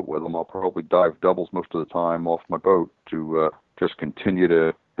on the boat with them, I'll probably dive doubles most of the time off my boat to just continue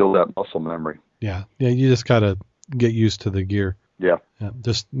to build that muscle memory. Yeah, you just got to get used to the gear. Yeah.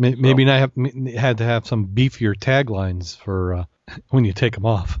 Just maybe not had to have some beefier taglines for when you take them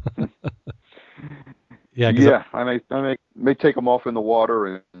off. Yeah, 'cause Yeah, I may take them off in the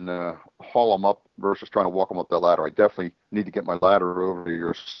water and haul them up versus trying to walk them up that ladder. I definitely need to get my ladder over to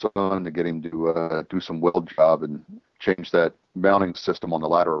your son to get him to do some weld job and change that mounting system on the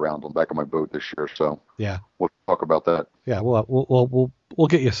ladder around on the back of my boat this year. So yeah, we'll talk about that. yeah, we'll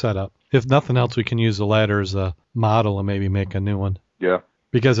get you set up. If nothing else, we can use the ladder as a model and maybe make a new one. Yeah.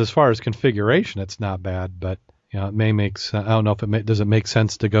 Because as far as configuration, it's not bad, but it may make. I don't know if does it make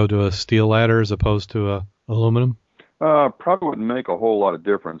sense to go to a steel ladder as opposed to a aluminum. Probably wouldn't make a whole lot of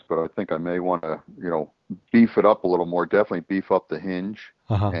difference, but I think I may want to, beef it up a little more. Definitely beef up the hinge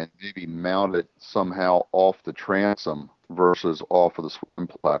and maybe mount it somehow off the transom versus off of the swim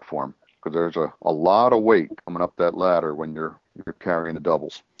platform, because there's a lot of weight coming up that ladder when you're carrying the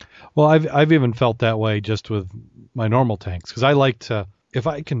doubles. Well, I've even felt that way just with my normal tanks, because I like to, if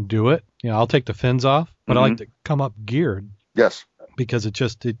I can do it, I'll take the fins off, but I like to come up geared. Yes. Because it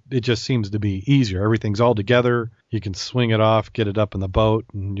just seems to be easier. Everything's all together. You can swing it off, get it up in the boat,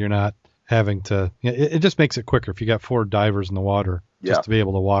 and you're not having to. It just makes it quicker if you got 4 divers in the water, just to be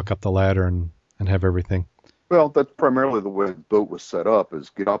able to walk up the ladder and have everything. Well, that's primarily the way the boat was set up, is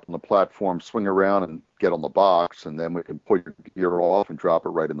get up on the platform, swing around, and get on the box, and then we can pull your gear off and drop it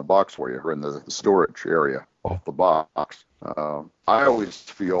right in the box for you, or in the storage area off the box. I always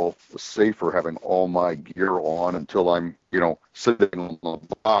feel safer having all my gear on until I'm, sitting on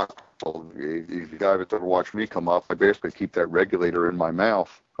the box. So if you guys have ever watched me come up, I basically keep that regulator in my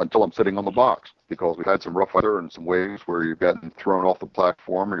mouth until I'm sitting on the box, because we've had some rough weather and some waves where you've gotten thrown off the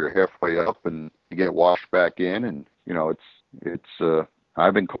platform or you're halfway up and you get washed back in, and it's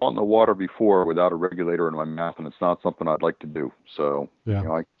I've been caught in the water before without a regulator in my mouth, and it's not something I'd like to do. So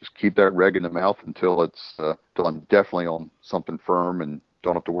I just keep that reg in the mouth until till I'm definitely on something firm and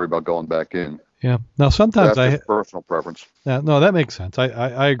don't have to worry about going back in. Yeah. Now sometimes that's just personal preference. No, that makes sense.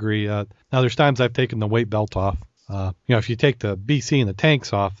 I agree. Now there's times I've taken the weight belt off. If you take the BC and the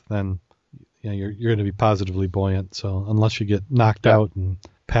tanks off, then you're going to be positively buoyant. So unless you get knocked out and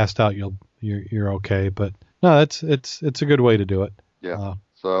passed out, you're okay. But no, it's a good way to do it. Yeah.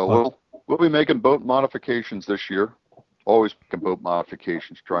 So we'll be making boat modifications this year. Always making boat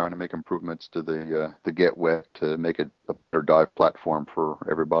modifications, trying to make improvements to the get wet to make it a better dive platform for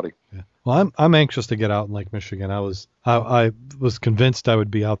everybody. Yeah. Well, I'm anxious to get out in Lake Michigan. I was convinced I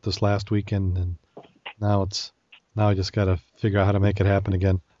would be out this last weekend, and now I just got to figure out how to make it happen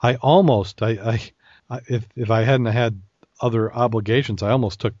again. I almost if I hadn't had other obligations, I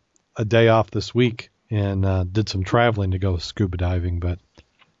almost took a day off this week and did some traveling to go scuba diving, but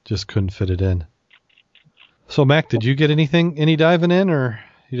just couldn't fit it in. So, Mac, did you get any diving in, or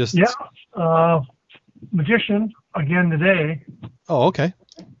you just? Yeah, Magician again today. Oh, okay.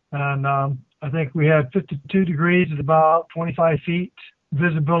 And I think we had 52 degrees at about 25 feet,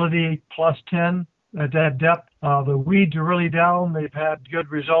 visibility plus 10 at that depth. The weeds are really down. They've had good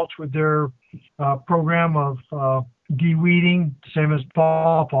results with their program of de-weeding, same as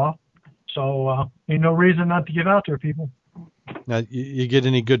Pawpaw. So ain't no reason not to get out there, people. Now, you get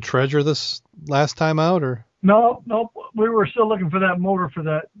any good treasure this last time out, or? No. We were still looking for that motor for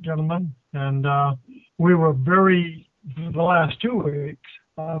that gentleman, and we were the last 2 weeks,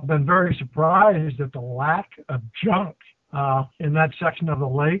 I've been very surprised at the lack of junk in that section of the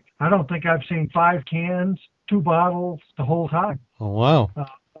lake. I don't think I've seen 5 cans, 2 bottles the whole time. Oh, wow.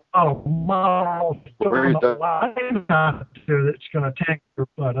 Miles on the line out there that's going to tank your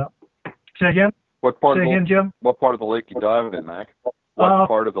butt up. Say again? Jim? What part of the lake you diving in, Mac? What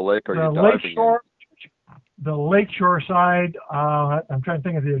part of the lake are you diving in? The lakeshore side, I'm trying to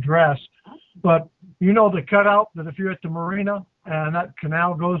think of the address, but the cutout that if you're at the marina and that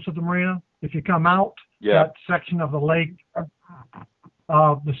canal goes to the marina, if you come out, that section of the lake,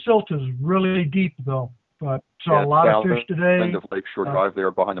 the silt is really deep though, but a lot of fish today. End of Lakeshore Drive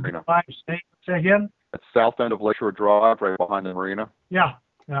there behind the marina. Say again? At south end of Lakeshore Drive, right behind the marina. Yeah.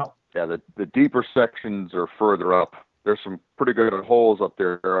 Yeah, the deeper sections are further up. There's some pretty good holes up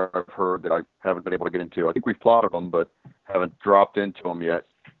there I've heard that I haven't been able to get into. I think we've plotted them, but haven't dropped into them yet.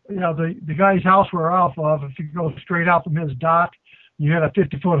 Yeah, the guy's house we're off of, if you go straight out from his dock, you hit a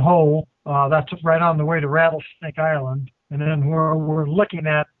 50-foot hole. That's right on the way to Rattlesnake Island. And then where we're looking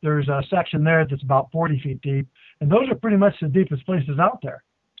at, there's a section there that's about 40 feet deep. And those are pretty much the deepest places out there.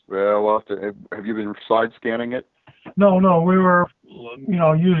 Well, have you been side scanning it? No, we were,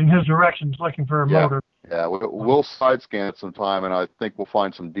 using his directions, looking for a motor. Yeah, we'll side scan it sometime, and I think we'll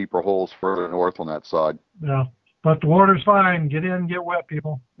find some deeper holes further north on that side. Yeah, but the water's fine. Get in, get wet,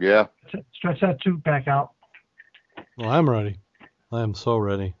 people. Yeah. Stretch that suit back out. Well, I'm ready. I am so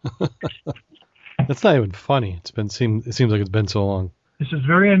ready. It's not even funny. It seems like it's been so long. This is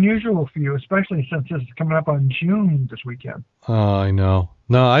very unusual for you, especially since this is coming up on June this weekend. Oh, I know.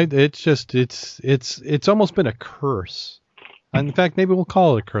 No, it's almost been a curse. And in fact, maybe we'll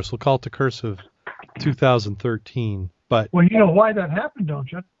call it a curse. We'll call it the curse of 2013. But Well, you know why that happened,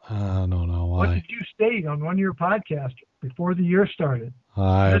 don't you? I don't know What why. did you state on one of your podcasts before the year started?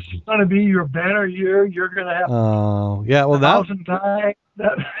 I, This is going to be your banner year. You're going to have oh, yeah. Well, that. 1,000 die.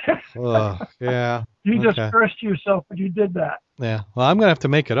 Yeah. You just okay. cursed yourself when you did that. Yeah. Well, I'm gonna have to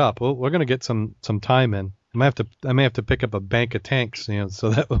make it up. We're gonna get some time in. I may have to pick up a bank of tanks, so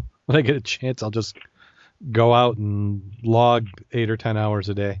that when I get a chance, I'll just go out and log 8 or 10 hours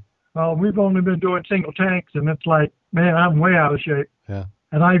a day. Well, we've only been doing single tanks, and it's like, man, I'm way out of shape. Yeah.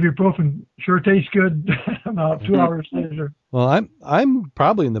 And ibuprofen sure tastes good about 2 hours later. Well, I'm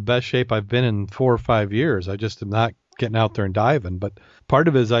probably in the best shape I've been in 4 or 5 years. I just am not getting out there and diving. But part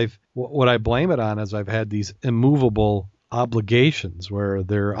of it is what I blame it on is I've had these immovable obligations where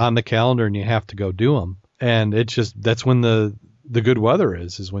they're on the calendar and you have to go do them. And it's just, that's when the good weather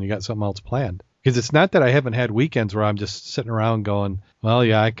is when you got something else planned. Because it's not that I haven't had weekends where I'm just sitting around going, well,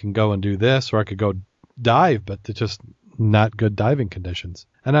 yeah, I can go and do this, or I could go dive, but it's just not good diving conditions.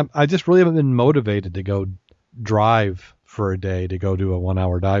 And I just really haven't been motivated to go drive for a day to go do a 1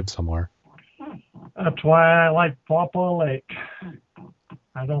 hour dive somewhere. That's why I like Pawpaw Lake.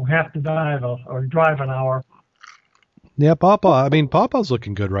 I don't have to dive or drive an hour. Yeah, Pawpaw's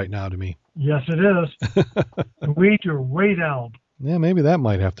looking good right now to me. Yes, it is. The weeds are way down. Yeah, maybe that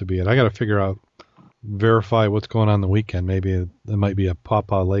might have to be it. I got to verify what's going on the weekend. Maybe it might be a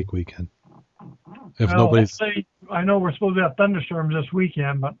Pawpaw Lake weekend. If Well, nobody's, I know we're supposed to have thunderstorms this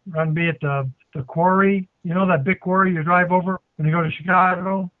weekend, but we're going to be at the quarry. You know that big quarry you drive over when you go to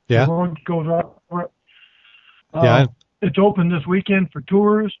Chicago? Yeah. The road goes over it. Yeah. It's open this weekend for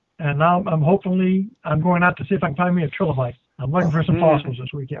tours, and now I'm going out to see if I can find me a trilobite. I'm looking for some fossils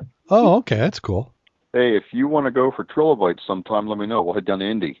this weekend. oh, okay, that's cool. Hey, if you want to go for trilobites sometime, let me know. We'll head down to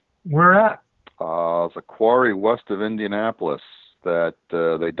Indy. Where at? It's a quarry west of Indianapolis that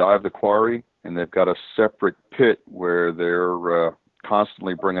they dive the quarry, and they've got a separate pit where they're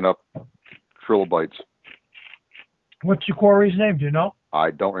constantly bringing up trilobites. What's your quarry's name? Do you know? I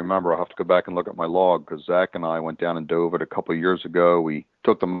don't remember. I'll have to go back and look at my log because Zach and I went down and dove it a couple of years ago. We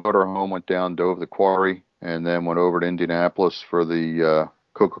took the motor home, went down, dove the quarry, and then went over to Indianapolis for the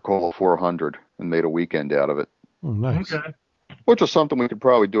Coca-Cola 400 and made a weekend out of it. Oh, nice. Okay. Which is something we could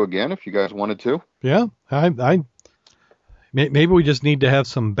probably do again if you guys wanted to. Yeah, maybe we just need to have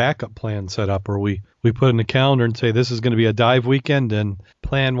some backup plans set up where we put in the calendar and say this is going to be a dive weekend, and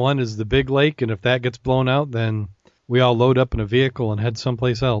plan 1 is the big lake, and if that gets blown out, then we all load up in a vehicle and head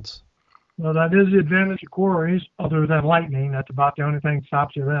someplace else. Well, that is the advantage of quarries, other than lightning. That's about the only thing that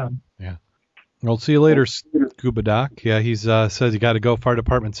stops you then. Yeah. Well, see you later, Scuba Doc. Yeah, he's says you got to go. Fire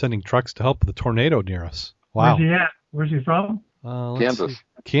department sending trucks to help with the tornado near us. Wow. Where's he at? Where's he from? Let's Kansas. see.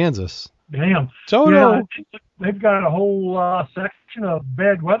 Kansas. Damn. So Yeah, they've got a whole section of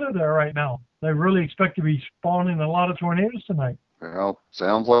bad weather there right now. They really expect to be spawning a lot of tornadoes tonight. Well,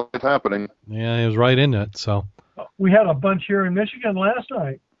 sounds like it's happening. Yeah, he was right in it. So We had a bunch here in Michigan last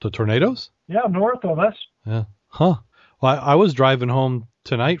night. the tornadoes. Yeah, north of us. Yeah. Huh. Well, I was driving home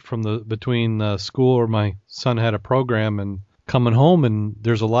tonight from between school where my son had a program and coming home, and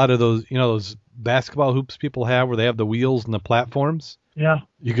there's a lot of those, those basketball hoops people have where they have the wheels and the platforms. Yeah.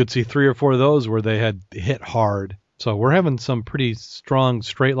 You could see 3 or 4 of those where they had hit hard. So we're having some pretty strong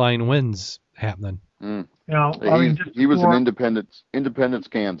straight line winds happening. Mm. You know, I mean, just He was before- in Independence,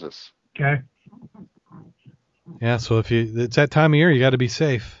 Kansas. Okay. Yeah, so it's that time of year, you got to be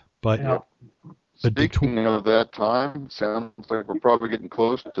safe. But Yeah. But Speaking of that time, sounds like we're probably getting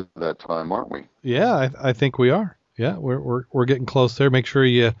close to that time, aren't we? yeah, I think we are. Yeah, we're getting close there. Make sure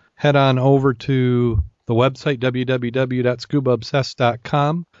you head on over to the website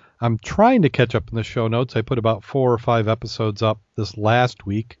www.scubaobsessed.com. I'm trying to catch up in the show notes. I put about 4 or 5 episodes up this last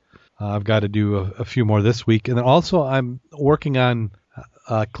week. I've got to do a few more this week, and then also I'm working on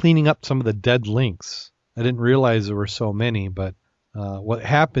cleaning up some of the dead links. I didn't realize there were so many, but what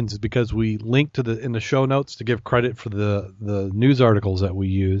happens is because we link to in the show notes to give credit for the news articles that we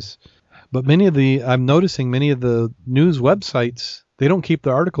use. But I'm noticing many of the news websites, they don't keep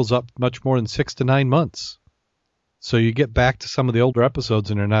their articles up much more than 6 to 9 months. So you get back to some of the older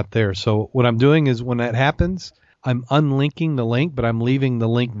episodes and they're not there. So what I'm doing is when that happens, I'm unlinking the link, but I'm leaving the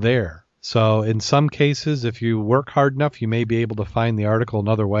link there. So in some cases, if you work hard enough, you may be able to find the article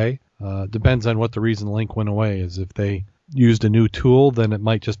another way. Depends on what the reason the link went away is. If they used a new tool, then it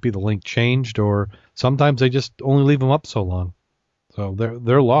might just be the link changed, or sometimes they just only leave them up so long. So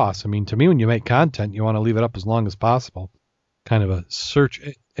they're lost. I mean, to me, when you make content, you want to leave it up as long as possible. kind of a search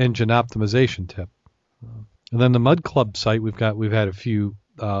engine optimization tip. And then the Mud Club site, we've had a few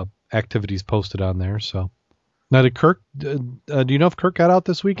activities posted on there. So now, did Kirk? Do you know if Kirk got out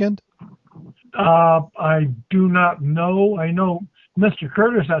this weekend? I do not know. I know Mr.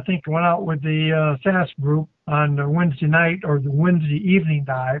 Curtis, I think, went out with the SAS group on the Wednesday night or the Wednesday evening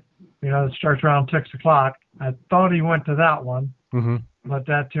dive. It starts around 6 o'clock. I thought he went to that one, but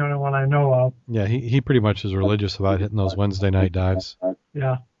that's the only one I know of. Yeah, he pretty much is religious about hitting those Wednesday night dives.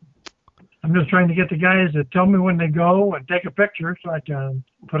 Yeah. I'm just trying to get the guys to tell me when they go and take a picture so I can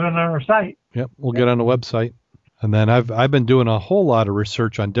put it on our site. Yep, we'll get on the website. And then I've been doing a whole lot of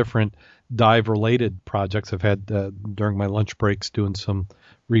research on different dive-related projects. I've had during my lunch breaks doing some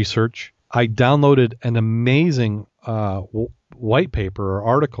research. I downloaded an amazing white paper or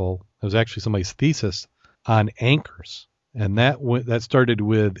article. It was actually somebody's thesis on anchors, and that started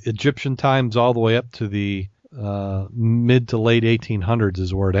with Egyptian times all the way up to the mid to late 1800s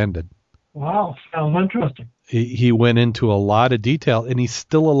is where it ended. Wow, sounds interesting. He went into a lot of detail, and he's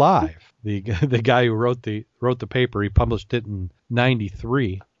still alive. The guy who wrote the paper, he published it in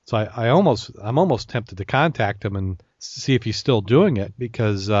 '93. So I'm almost tempted to contact him and see if he's still doing it,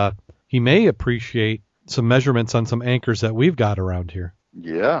 because he may appreciate some measurements on some anchors that we've got around here.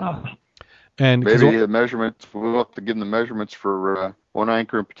 Yeah. And maybe the measurements, we'll have to give him the measurements for one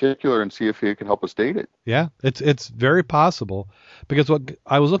anchor in particular and see if he can help us date it. Yeah, it's very possible, because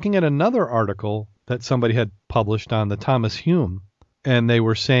I was looking at another article that somebody had published on the Thomas Hume, and they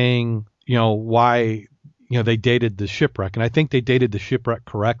were saying, why, they dated the shipwreck. And I think they dated the shipwreck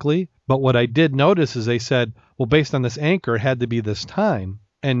correctly. But what I did notice is they said, well, based on this anchor, it had to be this time.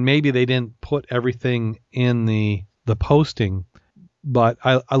 And maybe they didn't put everything in the posting. But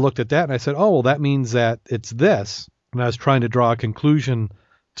I looked at that and I said, oh, well, that means that it's this. And I was trying to draw a conclusion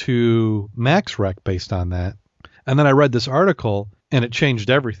to MaxRec based on that. And then I read this article and it changed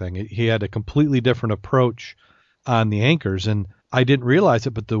everything. He had a completely different approach on the anchors. And I didn't realize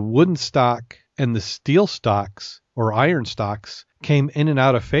it, but the wooden stock and the steel stocks or iron stocks came in and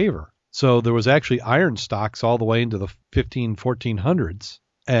out of favor. So there was actually iron stocks all the way into the 1400s.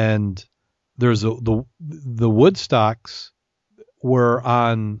 And there's the wood stocks were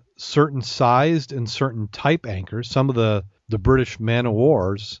on certain sized and certain type anchors. Some of the British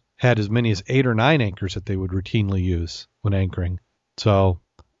man-of-wars had as many as 8 or 9 anchors that they would routinely use when anchoring. So,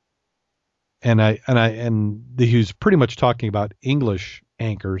 and he was pretty much talking about English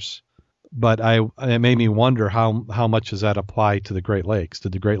anchors, but it made me wonder how much does that apply to the Great Lakes?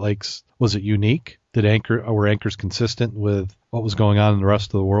 Did the Great Lakes, was it unique? Were anchors consistent with what was going on in the rest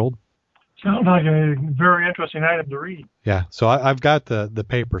of the world? Sounds like a very interesting item to read. Yeah, so I've got the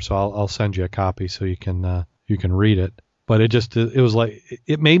paper, so I'll send you a copy so you can read it. But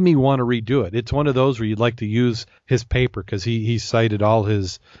it made me want to redo it. It's one of those where you'd like to use his paper because he cited all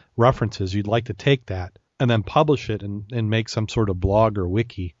his references. You'd like to take that and then publish it and make some sort of blog or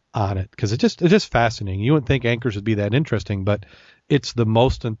wiki on it, because it's just fascinating. You wouldn't think anchors would be that interesting, but it's the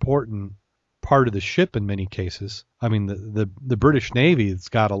most important part of the ship in many cases. I mean, the British Navy has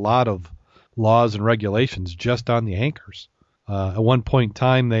got a lot of laws and regulations just on the anchors. At one point in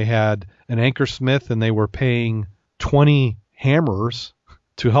time, they had an anchor smith, and they were paying 20 hammerers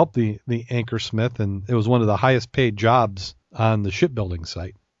to help the anchor smith, and it was one of the highest paid jobs on the shipbuilding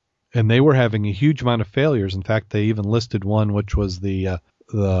site. And they were having a huge amount of failures. In fact, they even listed one, which was the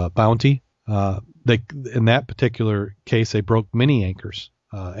Bounty. In that particular case, they broke many anchors.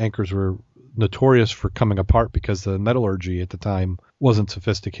 Anchors were notorious for coming apart because the metallurgy at the time wasn't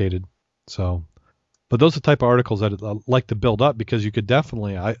sophisticated. So, but those are the type of articles that I like to build up, because you could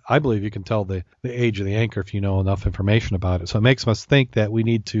definitely, I believe you can tell the age of the anchor if you know enough information about it. So it makes us think that we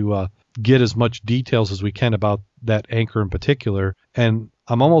need to get as much details as we can about that anchor in particular. And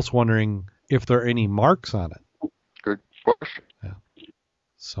I'm almost wondering if there are any marks on it. Good question. Yeah.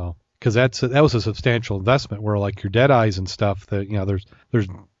 So, because that was a substantial investment, where like your dead eyes and stuff, that there's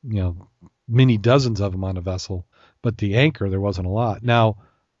many dozens of them on a vessel, but the anchor, there wasn't a lot. Now,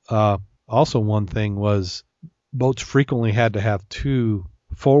 also one thing was boats frequently had to have 2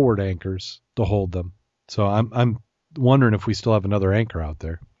 forward anchors to hold them. So I'm wondering if we still have another anchor out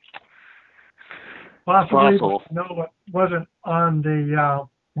there. Possibly. No, it wasn't on the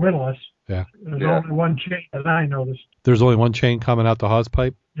windlass. Yeah. There's only one chain that I noticed. There's only one chain coming out the hawse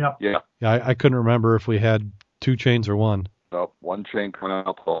pipe? Yeah. Yeah. Yeah, I couldn't remember if we had 2 chains or one. No, one chain coming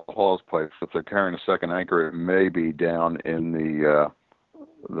out the hawse pipe. If they're carrying a second anchor, it may be down in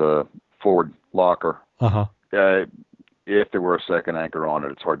the forward locker. Uh-huh. If there were a second anchor on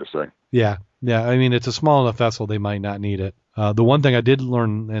it, it's hard to say. Yeah. Yeah, I mean, it's a small enough vessel, they might not need it. The one thing I did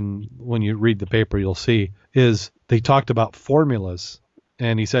learn, and when you read the paper, you'll see, is they talked about formulas,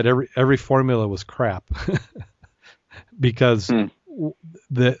 and he said every formula was crap because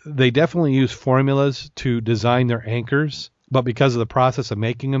they definitely use formulas to design their anchors, but because of the process of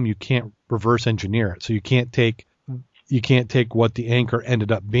making them, you can't reverse engineer it. So you can't take what the anchor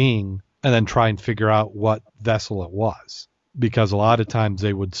ended up being and then try and figure out what vessel it was. Because a lot of times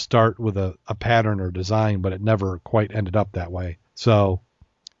they would start with a pattern or design, but it never quite ended up that way. So,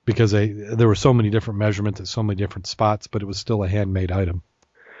 because there were so many different measurements at so many different spots, but it was still a handmade item.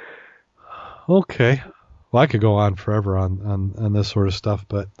 Okay. Well, I could go on forever on this sort of stuff,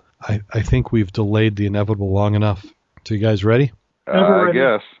 but I think we've delayed the inevitable long enough. So you guys ready? I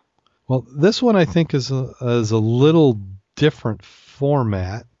guess. Well, this one I think is a little different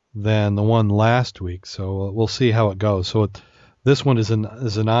format than the one last week, so we'll see how it goes. So this one is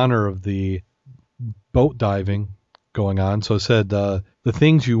in honor of the boat diving going on. So it said the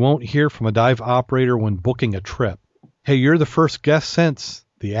things you won't hear from a dive operator when booking a trip. Hey, you're the first guest since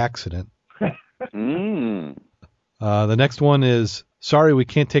the accident. The next one is, sorry, we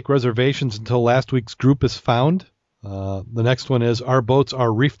can't take reservations until last week's group is found. The next one is, our boats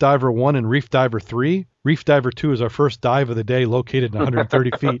are Reef Diver 1 and Reef Diver 3. Reef Diver 2 is our first dive of the day, located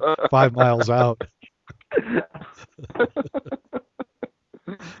 130 feet, 5 miles out.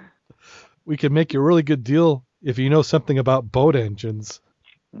 We can make you a really good deal if you know something about boat engines.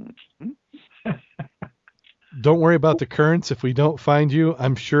 Don't worry about the currents. If we don't find you,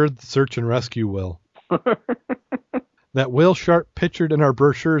 I'm sure the search and rescue will. That whale shark pictured in our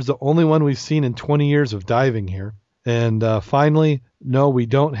brochure is the only one we've seen in 20 years of diving here. And finally, no, we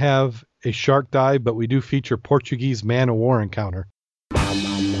don't have a shark dive, but we do feature Portuguese man-of-war encounter.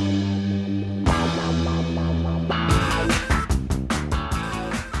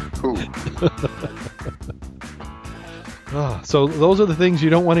 So those are the things you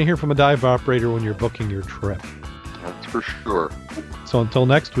don't want to hear from a dive operator when you're booking your trip. That's for sure. So until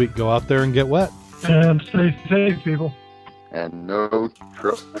next week, go out there and get wet. And stay safe, people. And no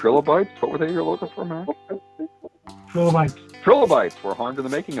trilobites? What were they you're looking for, man? Trilobites. Trilobites were harmed in the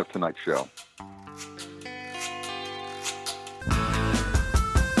making of tonight's show.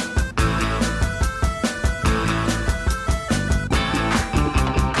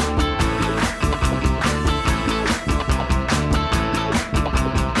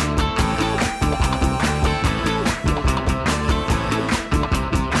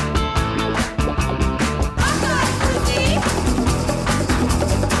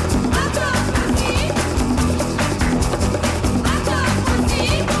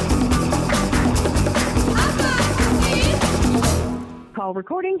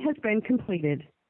 Recording has been completed.